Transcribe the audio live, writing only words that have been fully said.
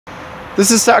This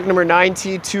is stock number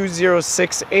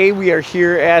 9T206A. We are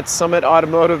here at Summit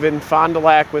Automotive in Fond du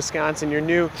Lac, Wisconsin, your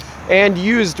new and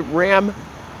used Ram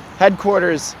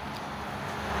headquarters.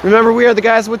 Remember, we are the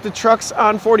guys with the trucks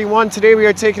on 41. Today we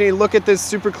are taking a look at this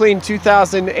super clean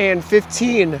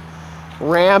 2015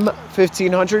 Ram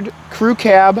 1500 Crew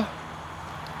Cab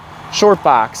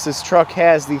Shortbox. This truck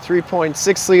has the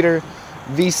 3.6 liter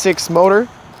V6 motor.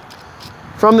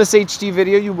 From this HD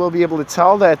video, you will be able to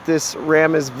tell that this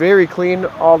Ram is very clean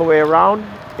all the way around,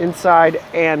 inside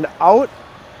and out.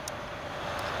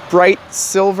 Bright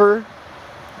silver,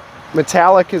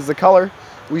 metallic is the color.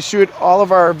 We shoot all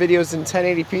of our videos in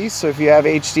 1080p, so if you have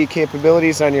HD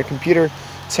capabilities on your computer,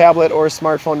 tablet, or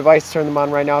smartphone device, turn them on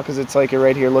right now because it's like you're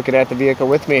right here looking at the vehicle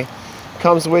with me.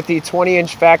 Comes with the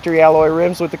 20-inch factory alloy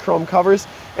rims with the chrome covers,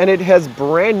 and it has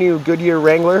brand new Goodyear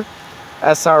Wrangler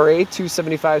SRA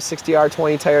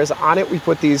 275/60R20 tires on it. We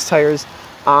put these tires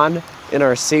on in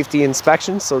our safety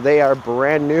inspection, so they are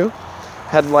brand new.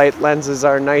 Headlight lenses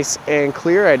are nice and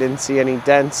clear. I didn't see any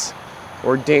dents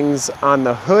or dings on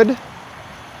the hood.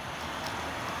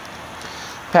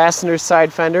 Passenger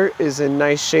side fender is in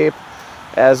nice shape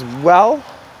as well,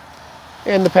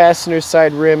 and the passenger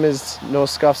side rim is no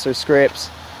scuffs or scrapes.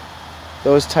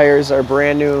 Those tires are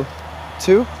brand new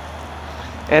too.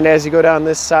 And as you go down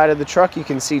this side of the truck, you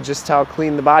can see just how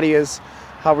clean the body is,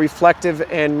 how reflective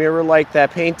and mirror-like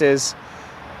that paint is.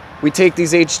 We take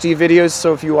these HD videos,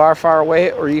 so if you are far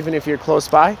away or even if you're close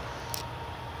by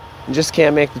and just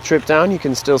can't make the trip down, you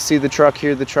can still see the truck,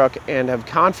 hear the truck, and have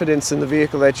confidence in the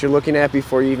vehicle that you're looking at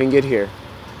before you even get here.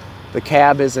 The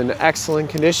cab is in excellent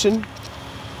condition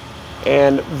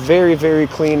and very, very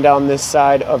clean down this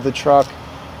side of the truck.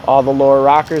 All the lower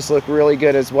rockers look really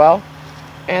good as well.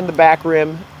 And the back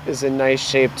rim is in nice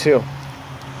shape too.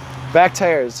 Back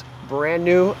tires, brand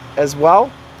new as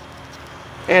well.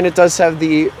 And it does have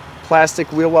the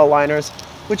plastic wheel well liners,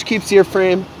 which keeps your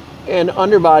frame and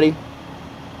underbody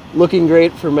looking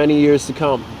great for many years to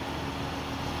come.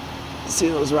 See,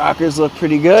 those rockers look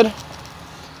pretty good.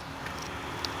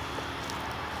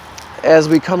 As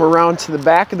we come around to the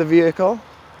back of the vehicle,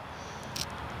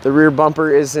 the rear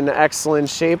bumper is in excellent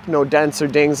shape, no dents or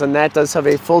dings, and that does have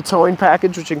a full towing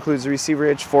package, which includes a receiver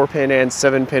hitch, 4-pin and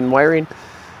 7-pin wiring.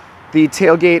 The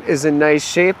tailgate is in nice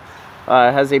shape,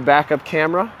 has a backup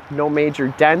camera, no major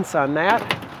dents on that,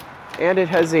 and it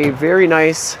has a very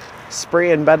nice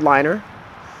spray and bed liner.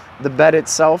 The bed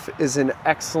itself is in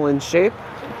excellent shape.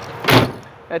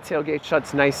 That tailgate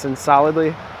shuts nice and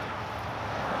solidly.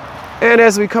 And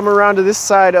as we come around to this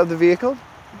side of the vehicle,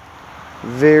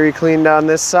 very clean down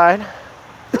this side.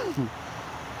 A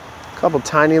couple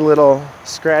tiny little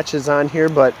scratches on here,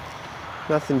 but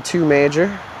nothing too major.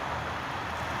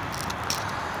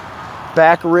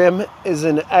 Back rim is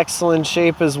in excellent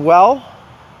shape as well.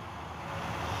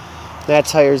 That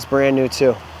tire is brand new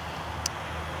too.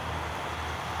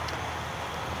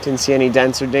 Didn't see any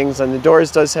dents or dings on the doors.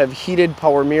 Does have heated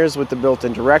power mirrors with the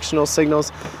built-in directional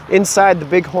signals. Inside, the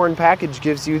Bighorn package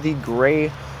gives you the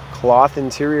gray cloth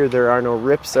interior. There are no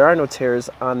rips, there are no tears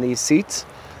on these seats,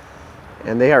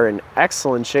 and they are in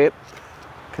excellent shape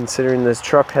considering this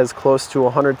truck has close to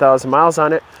 100,000 miles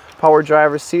on it. Power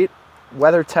driver's seat,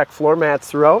 Weathertech floor mats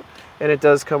throughout, and it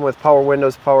does come with power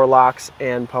windows, power locks,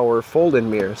 and power fold-in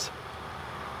mirrors.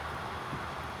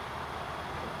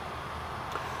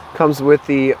 Comes with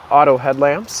the auto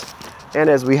headlamps,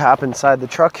 and as we hop inside the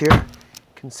truck here,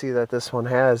 you can see that this one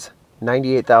has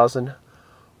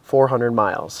 98,400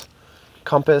 miles.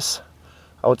 Compass,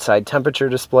 outside temperature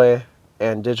display,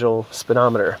 and digital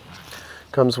speedometer.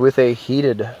 Comes with a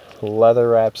heated leather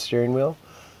wrapped steering wheel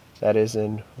that is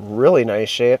in really nice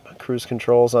shape. Cruise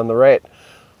controls on the right,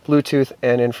 Bluetooth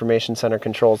and information center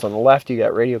controls on the left. You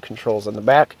got radio controls on the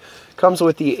back. Comes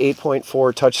with the 8.4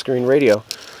 touchscreen radio.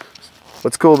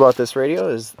 What's cool about this radio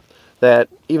is that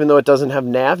even though it doesn't have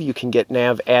nav, you can get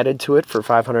nav added to it for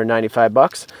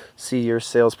 $595. See your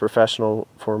sales professional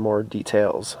for more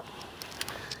details.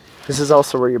 This is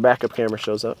also where your backup camera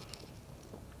shows up.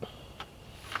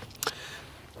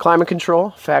 Climate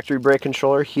control, factory brake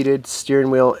controller, heated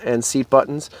steering wheel and seat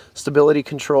buttons, stability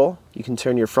control. You can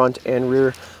turn your front and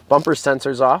rear bumper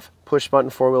sensors off. Push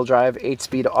button 4-wheel drive,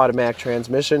 8-speed automatic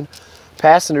transmission.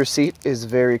 Passenger seat is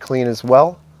very clean as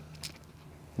well.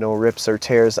 No rips or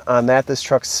tears on that. This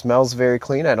truck smells very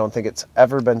clean. I don't think it's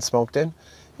ever been smoked in.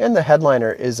 And the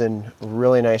headliner is in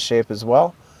really nice shape as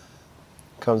well.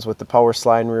 Comes with the power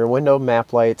slide rear window,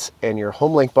 map lights, and your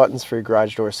Homelink buttons for your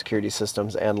garage door security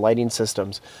systems and lighting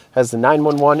systems. Has the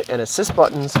 911 and assist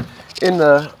buttons in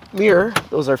the mirror.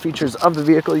 Those are features of the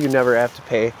vehicle you never have to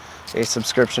pay a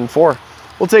subscription for.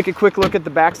 We'll take a quick look at the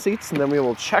back seats and then we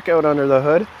will check out under the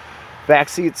hood. Back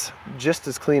seats just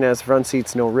as clean as front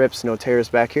seats, no rips, no tears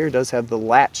back here. It does have the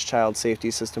Latch child safety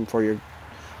system for your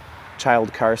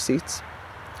child car seats.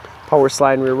 Power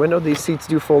slide rear window. These seats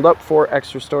do fold up for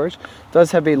extra storage. It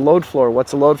does have a load floor.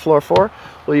 What's a load floor for?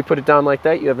 Well, you put it down like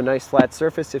that, you have a nice flat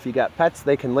surface. If you got pets,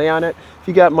 they can lay on it. If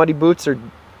you got muddy boots or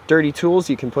dirty tools,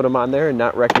 you can put them on there and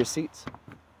not wreck your seats.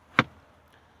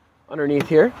 Underneath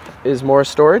here is more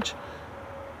storage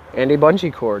and a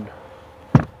bungee cord.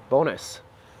 Bonus.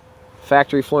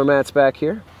 Factory floor mats back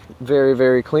here, very,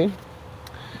 very clean.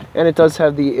 And it does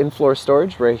have the in-floor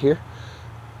storage right here.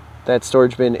 That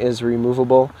storage bin is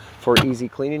removable for easy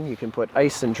cleaning. You can put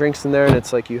ice and drinks in there, and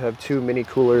it's like you have 2 mini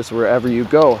coolers wherever you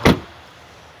go.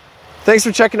 Thanks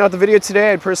for checking out the video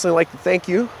today. I'd personally like to thank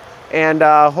you. And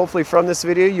hopefully from this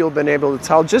video, you'll have been able to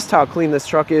tell just how clean this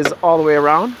truck is all the way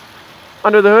around.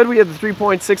 Under the hood, we have the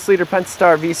 3.6 liter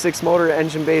Pentastar V6 motor.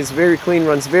 Engine bay is very clean,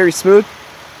 runs very smooth.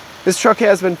 This truck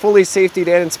has been fully safetied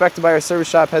and inspected by our service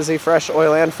shop, has a fresh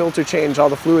oil and filter change. All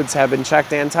the fluids have been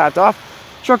checked and topped off.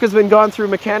 Truck has been gone through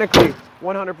mechanically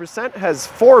 100%, has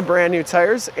 4 brand new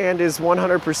tires, and is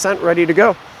 100% ready to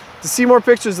go. To see more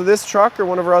pictures of this truck or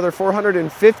one of our other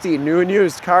 450 new and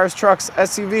used cars, trucks,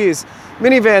 SUVs,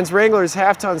 minivans, Wranglers,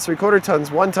 half tons, 3/4 tons,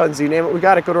 1 tons, you name it, we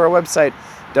got it. Go to our website,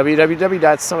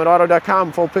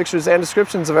 www.summitauto.com. Full pictures and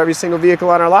descriptions of every single vehicle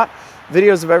on our lot.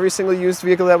 Videos of every single used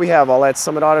vehicle that we have, all at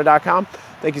summitauto.com.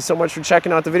 Thank you so much for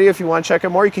checking out the video. If you want to check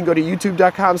out more, you can go to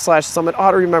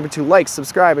youtube.com/summitauto. Remember to like,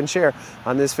 subscribe, and share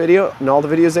on this video and all the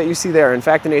videos that you see there. In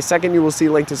fact, in a second, you will see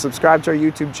a link to subscribe to our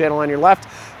YouTube channel on your left,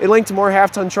 a link to more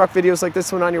half-ton truck videos like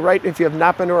this one on your right. If you have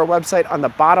not been to our website, on the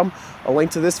bottom, a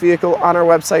link to this vehicle on our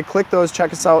website. Click those,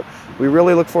 check us out. We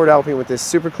really look forward to helping you with this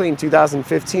super clean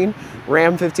 2015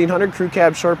 Ram 1500 Crew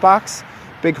Cab Short Box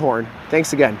Bighorn.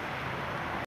 Thanks again.